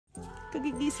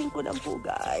Kagigising ko lang po,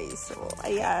 guys. So,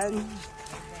 ayan.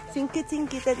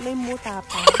 Singkit-singkit at may muta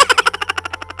pa.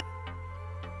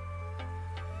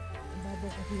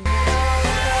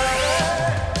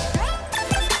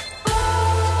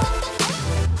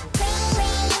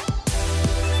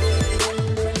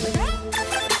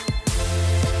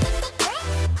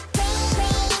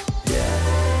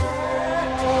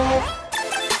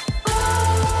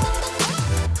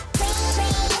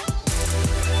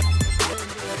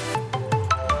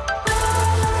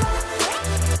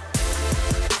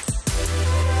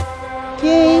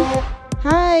 Okay.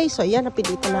 Hi. So, ayan.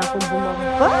 Napilitan na akong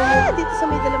bumaba dito sa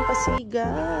may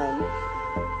dalampasigan.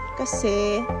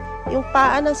 Kasi, yung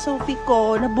paa ng Sophie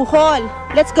ko, nabuhol.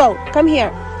 Let's go. Come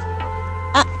here.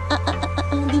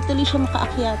 Dito li siya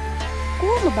makaakyat.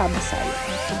 Mababasa yun.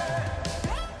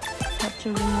 Have to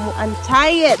remove.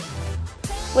 Untie it.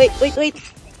 Wait.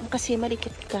 Kasi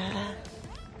marikit ka.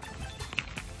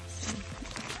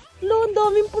 Lo, ang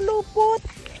daming pulupot.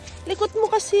 Likot mo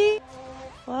kasi.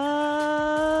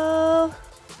 Wow!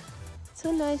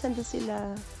 So nice. Andun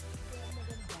sila.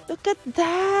 Look at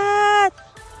that!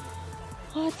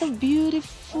 What a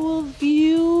beautiful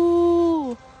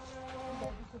view!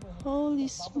 Holy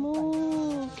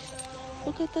smoke!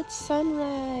 Look at that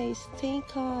sunrise. Thank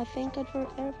God. Thank God for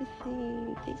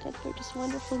everything. Thank God for this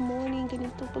wonderful morning.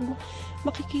 Ganito pag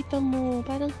makikita mo.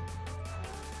 Parang...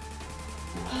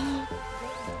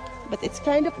 But it's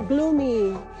kind of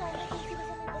gloomy.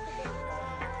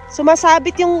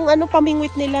 Sumasabit yung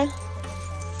pamingwit nila.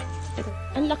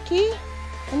 Ang laki.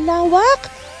 Ang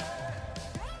lawak.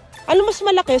 Ano mas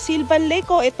malaki? Sylvan Lake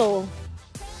o ito?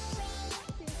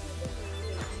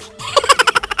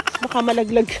 Baka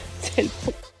malaglag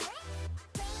cellphone.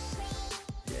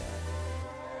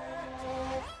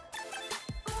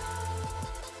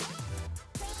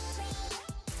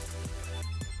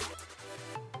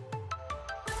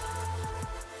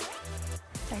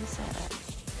 Ay, sarap.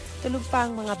 Tulog pa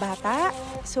ang mga bata.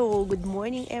 So, good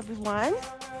morning everyone.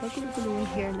 Magkulong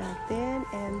hair natin.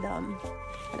 And,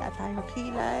 wala tayong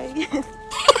kilay.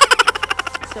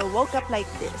 So, woke up like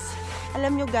this.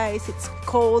 Alam nyo guys, it's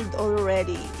cold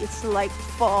already. It's like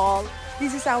fall.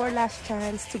 This is our last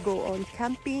chance to go on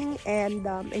camping and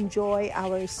enjoy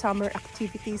our summer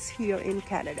activities here in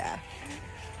Canada.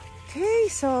 Okay,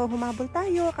 so humabol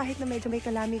tayo kahit na medyo may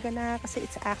kalamigan na kasi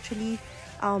it's actually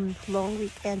long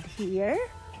weekend here.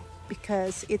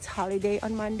 Because it's holiday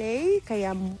on Monday,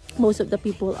 kaya most of the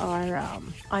people are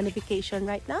on a vacation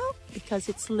right now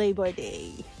because it's Labor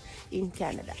Day in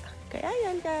Canada. Kaya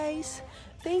yan guys,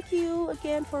 thank you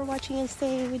again for watching and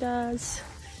staying with us.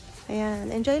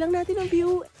 Ayan, enjoy lang natin ang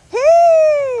view.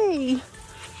 Hey!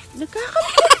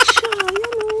 Nagkakapit siya,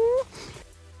 ayan o.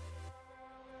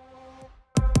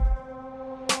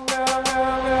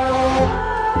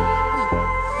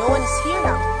 No one is here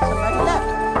now, somebody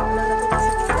left.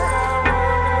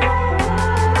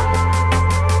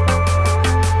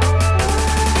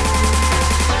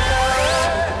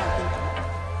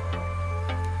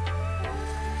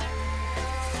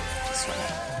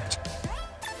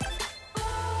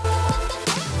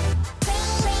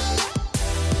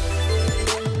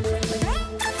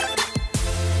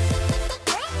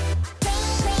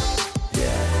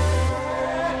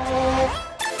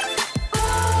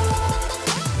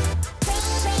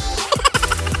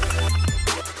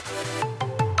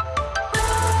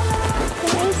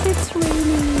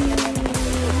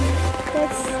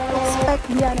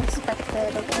 The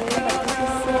unexpected, okay? But this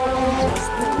is so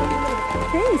interesting.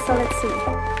 Okay, so let's see.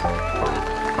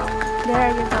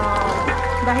 There you go.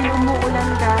 Dahil umuulan,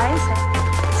 guys.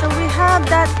 So we have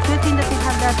that, good thing that we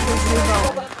have that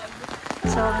gazebo.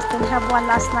 So we still have one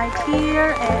last night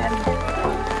here and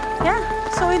yeah.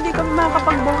 So hindi kami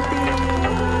makakapag-boating,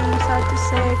 sad to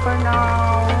say for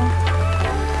now.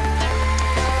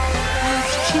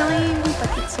 It's chilly,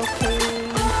 but it's okay.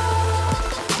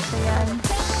 So yan.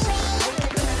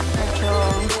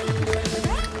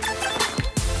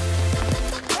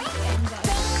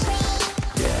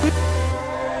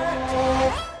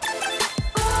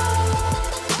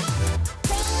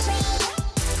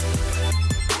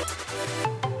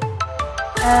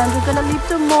 And we're gonna leave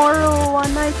tomorrow.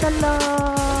 One night na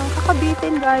lang.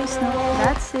 Kakabitin guys, no?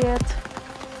 That's it.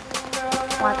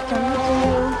 What can we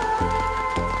do?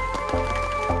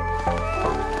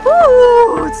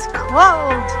 Woo! It's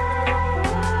cold!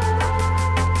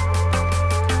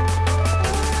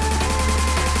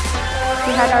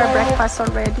 We had our breakfast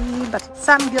already, but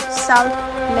samgyeopsal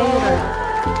later.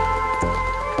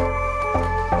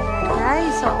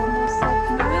 Guys, so almost at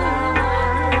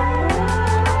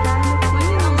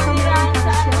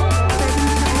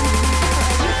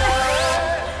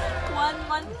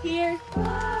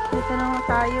Dito na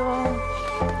tayo.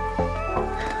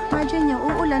 Imagine nyo,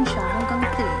 uulan siya hanggang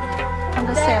 3.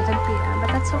 Hanggang 7 p.m. But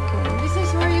that's okay. This is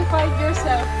where you find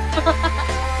yourself.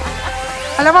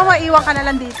 Alam mo, maiwan ka na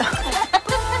lang dito.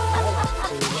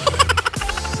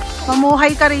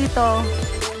 Mamuhay ka rito.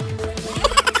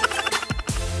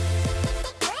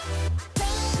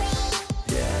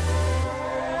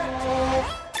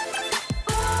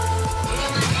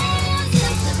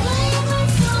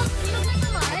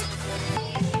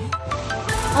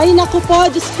 Ay, naku po,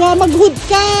 Diyos ko, mag-hood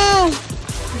ka!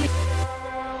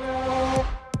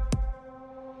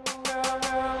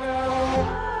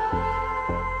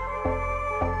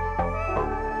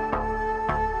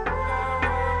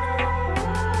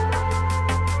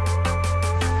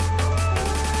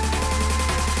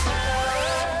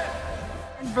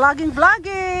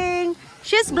 Vlogging!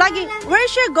 She's vlogging.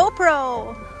 Where's your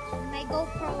GoPro? My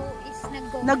GoPro is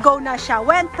nag-go. Nag-go na siya.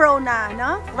 Went pro na,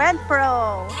 no? Went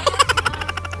pro.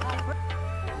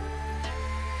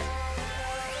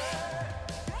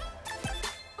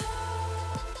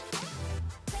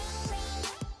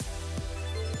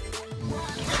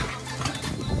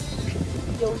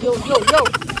 Yo, yo, yo, yo.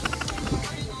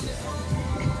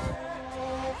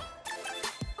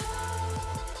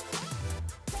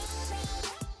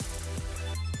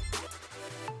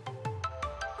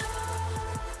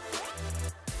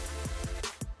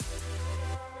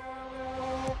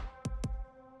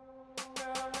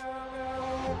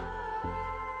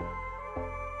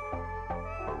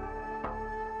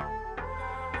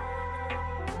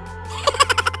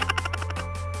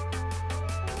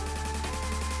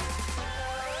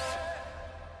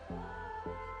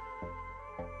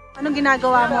 Anong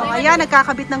ginagawa mo? Ayan,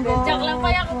 nagkakabit ng GoPro.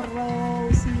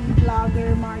 Si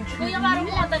vlogger Marjorie. Kuya Maro,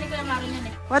 kumanta ni Kuya Maro yan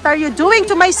eh. What are you doing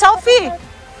to my Sophie?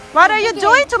 What are you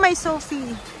doing to my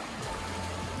Sophie?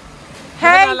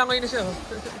 Hey! Langoy na siya.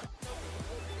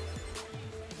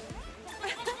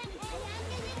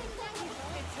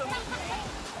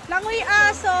 Langoy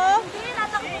aso.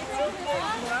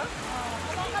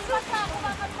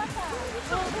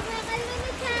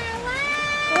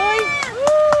 Uy!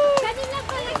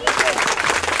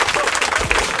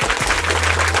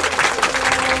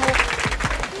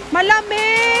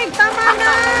 Malamig! Tama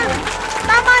na!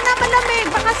 Tama na, malamig!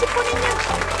 Baka sipunin niya.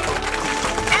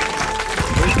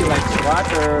 She likes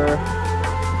water.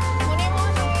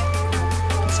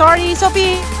 Sorry,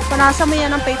 Sophie. Punasan mo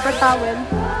yan ng paper towel.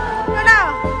 Ano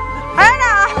na? Ano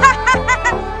na?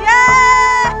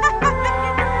 Yay!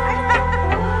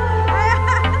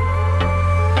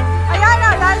 Ayan na,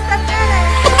 last step na yan eh.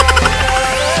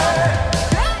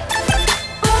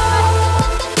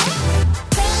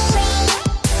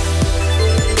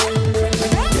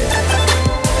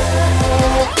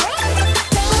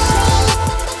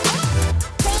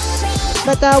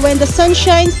 But when the sun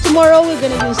shines tomorrow, we're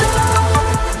gonna use it.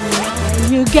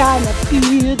 You gotta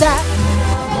feel that.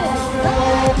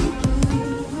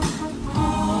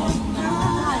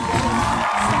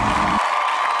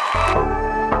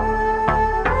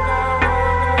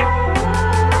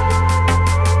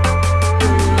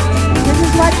 This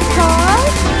is what you call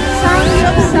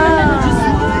samgyeopsal.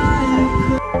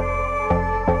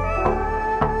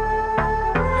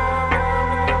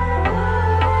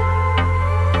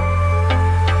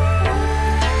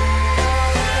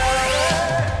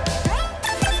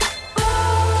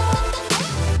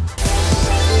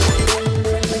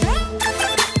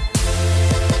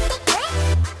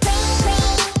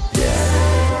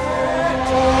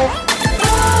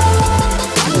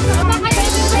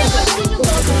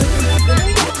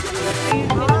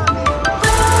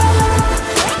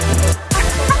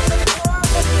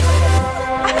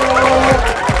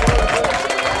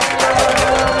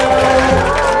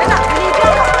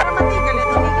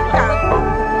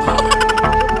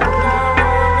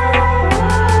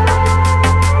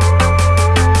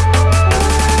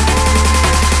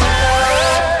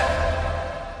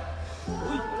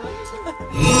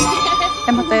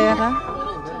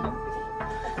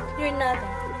 You're nothing.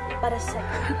 Para second.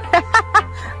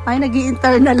 Ay,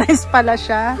 nag-i-internalize pala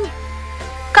siya.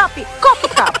 Copy! Copy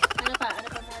cup! Ano pa,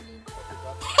 Molly?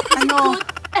 Ano?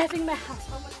 Effing my house.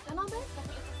 Ano ba?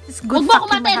 It's good Huwag mo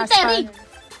fucking my kumain, Terry! husband.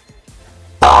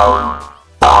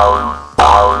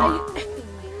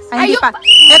 Ay, hindi pa.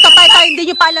 Ito pa, hindi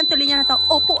nyo pa alam, tuloy niya na to.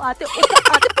 Opo ate,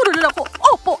 puro na ako.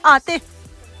 Opo ate.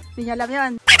 Hindi niya alam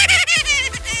yan.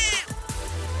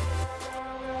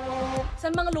 Sa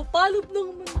mga lupalop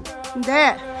ng mundo. Hindi.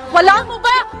 Wala. Alam mo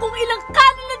ba kung ilang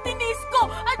kanin na tinis ko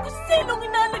at kung sinong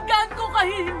inalagaan ko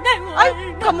kahit hindi mo? Ay,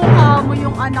 kamukha mo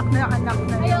yung anak na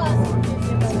yun.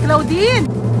 Si Claudine.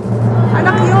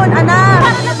 Anak yun, anak.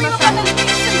 Para na may mapadaling sa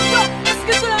iyo.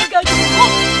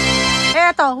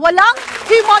 walang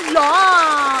himala.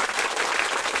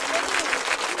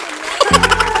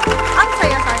 Ang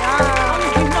saya-saya.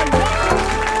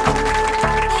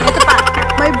 Ito pa.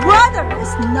 My brother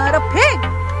is not a pig.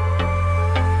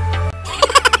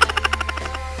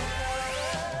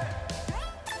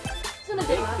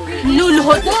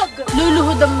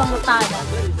 Luluhod ang mga tana.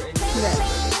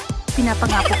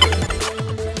 Pinapangako ko.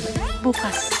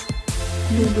 Bukas,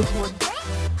 luluhod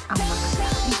ang mga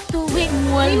tao.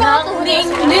 Tuwing walang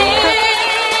ningning.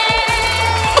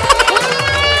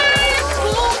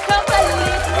 Kung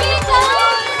kapalit kita.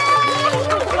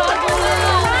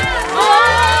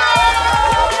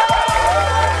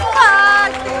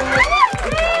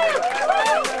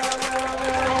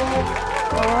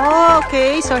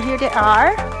 Okay, so here they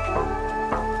are.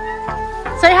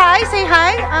 Say hi, say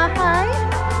hi. Hi.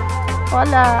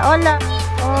 Hola, hola.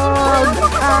 Oh,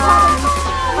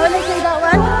 hola, say that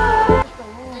one.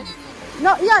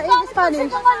 No, yeah, in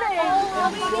Spanish.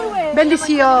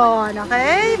 Bendición,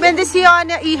 okay?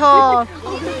 Bendición, hijo.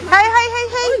 Hi, hi, hi,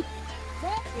 hi.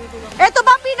 Ito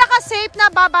ba pinaka-safe na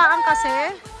babaan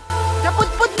kasi?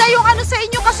 Napudpud na yung ano sa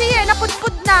inyo kasi eh.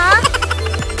 Napudpud na.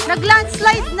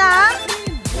 Nag-landslide na.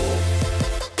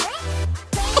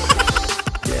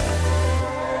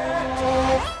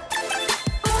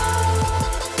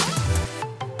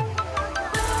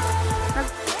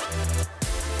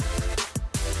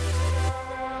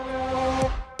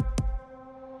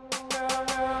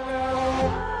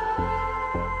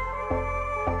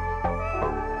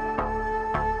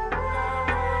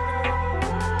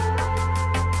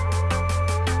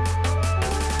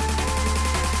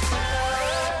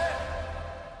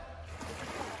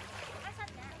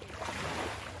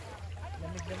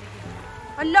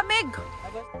 Ang lamig!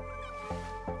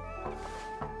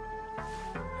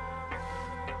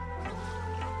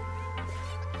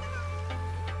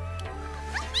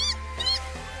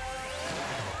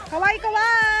 Kaway,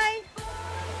 kaway!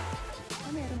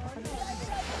 Meron pa pala.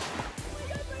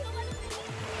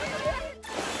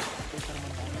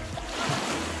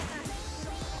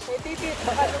 Titit,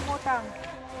 baka lumutang.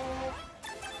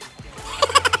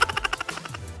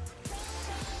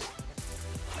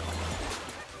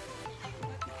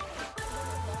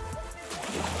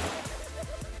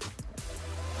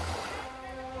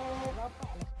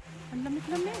 Ang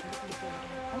lamig-lamig.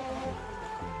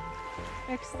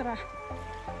 Extra.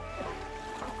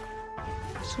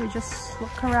 So just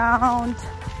look around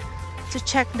to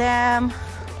check them.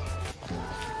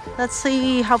 Let's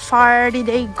see how far did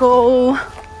they go.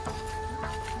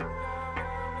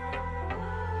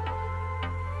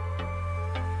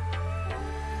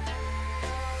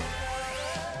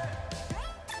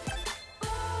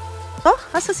 Oh,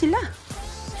 asa sila?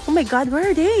 Oh my God, where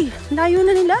are they? Layo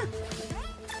na nila.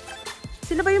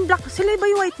 Sila ba yung black? Sila ba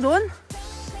yung white doon?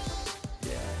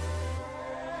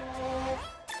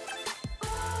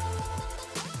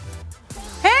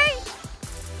 Hey!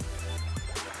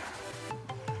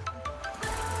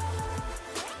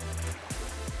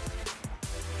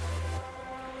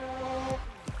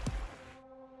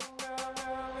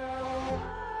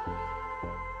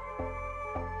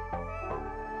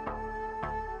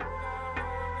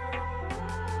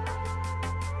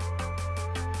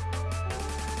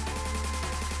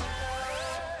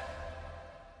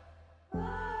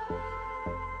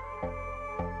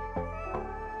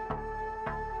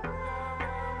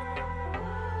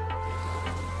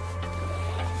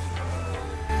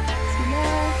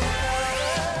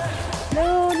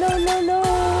 No.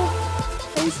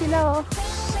 Ayun sila, oh.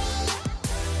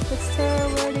 Let's tell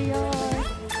where they are.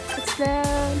 It's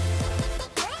them.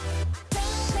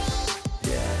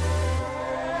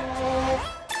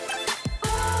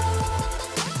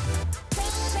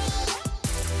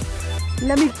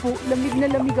 Lamig po. Lamig na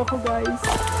lamig ako, guys.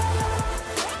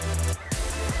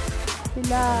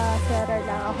 Sila, Sarah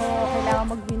lang ako. Kailangan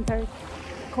mag-winter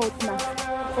coat na.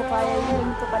 So, kaya yun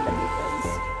ito kalamig, guys.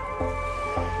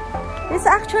 It's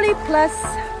actually plus,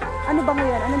 ano ba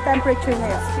ngayon? Anong temperature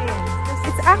ngayon?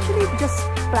 It's actually just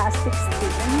plastic skin.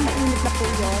 Mainit na po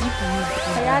yun.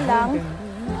 Kaya lang,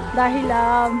 dahil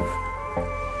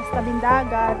mas tabing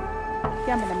dagat,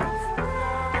 kaya malamig.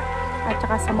 At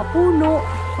saka sa mapuno,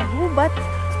 maghubat.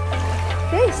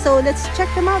 Okay, so let's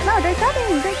check them out now. They're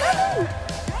coming! They're coming!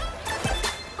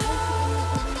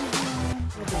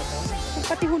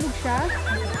 Pati hulog siya.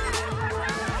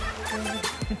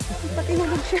 Pati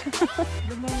hulog siya.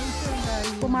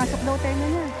 Pumasok daw tenga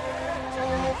niya.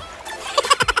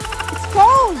 It's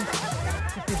cold!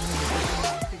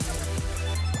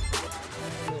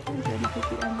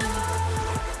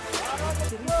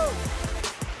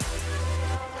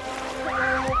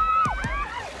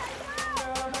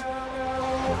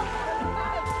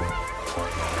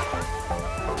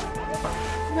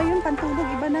 ang tulog.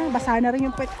 Iba na. Basa na rin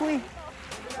yung puwet ko eh.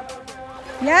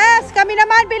 Yes! Kami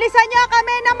naman! Bilisan nyo!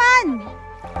 Kami naman!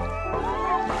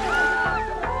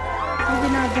 Hindi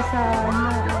nabasa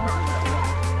na.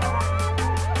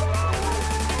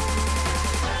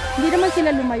 Hindi naman sila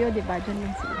lumayo, diba? Diyan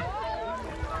lang sila.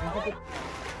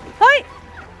 Hoy!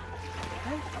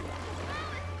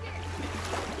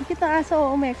 Kita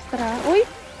aso, extra. Uy!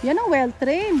 Yan ang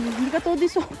well-trained. Hindi ka to di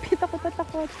Sophie. Takot na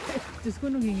takot. Diyos ko,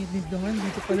 nangingit naman.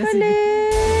 Dito pala si...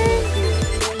 Galing!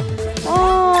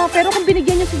 Oh, pero kung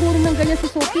binigyan niya siguro ng ganyan si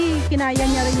Sophie, kinaya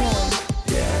niya rin yun.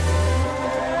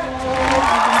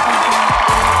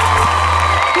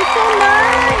 It's so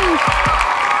nice!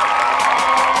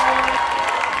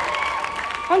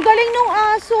 Ang galing nung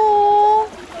aso!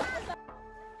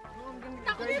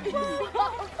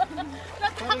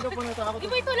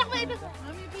 Iba itulak mo ito.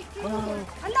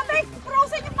 Ang lamig!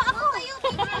 Frozen yung pa ako!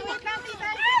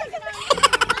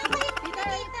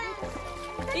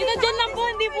 Tita, dyan lang po,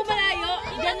 hindi po malayo.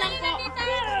 Dyan lang po.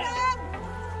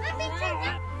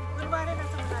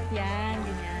 Yan,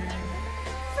 ganyan.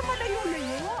 Sa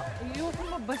malayo-layo. Ayoko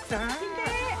mabasa.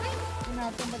 Hindi.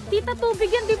 Tita,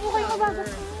 tubig yan, di po kayo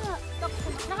mababasa.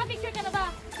 Naka-picture ka na ba?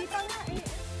 Tita nga eh.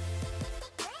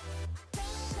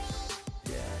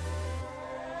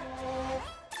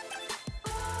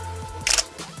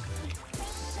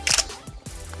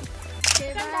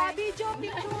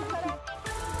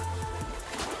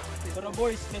 Pero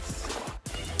boys, let's...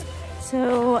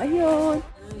 So, ayun.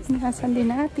 Sinasan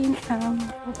din natin ang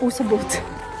pusa boat.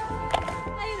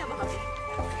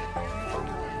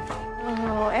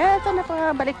 Oh, eto na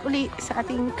pa. Balik uli sa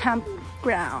ating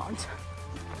campground.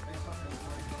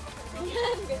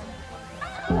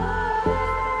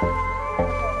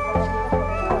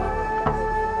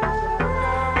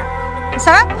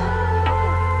 Masarap?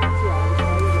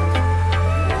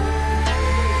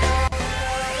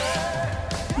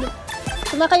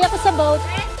 Sumakay ako sa boat.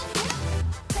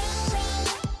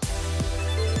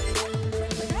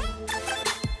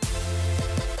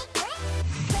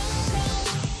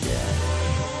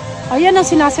 Ayan ang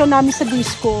sinasayaw namin sa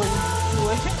disco.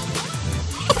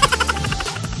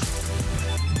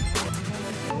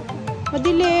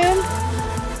 Madilim.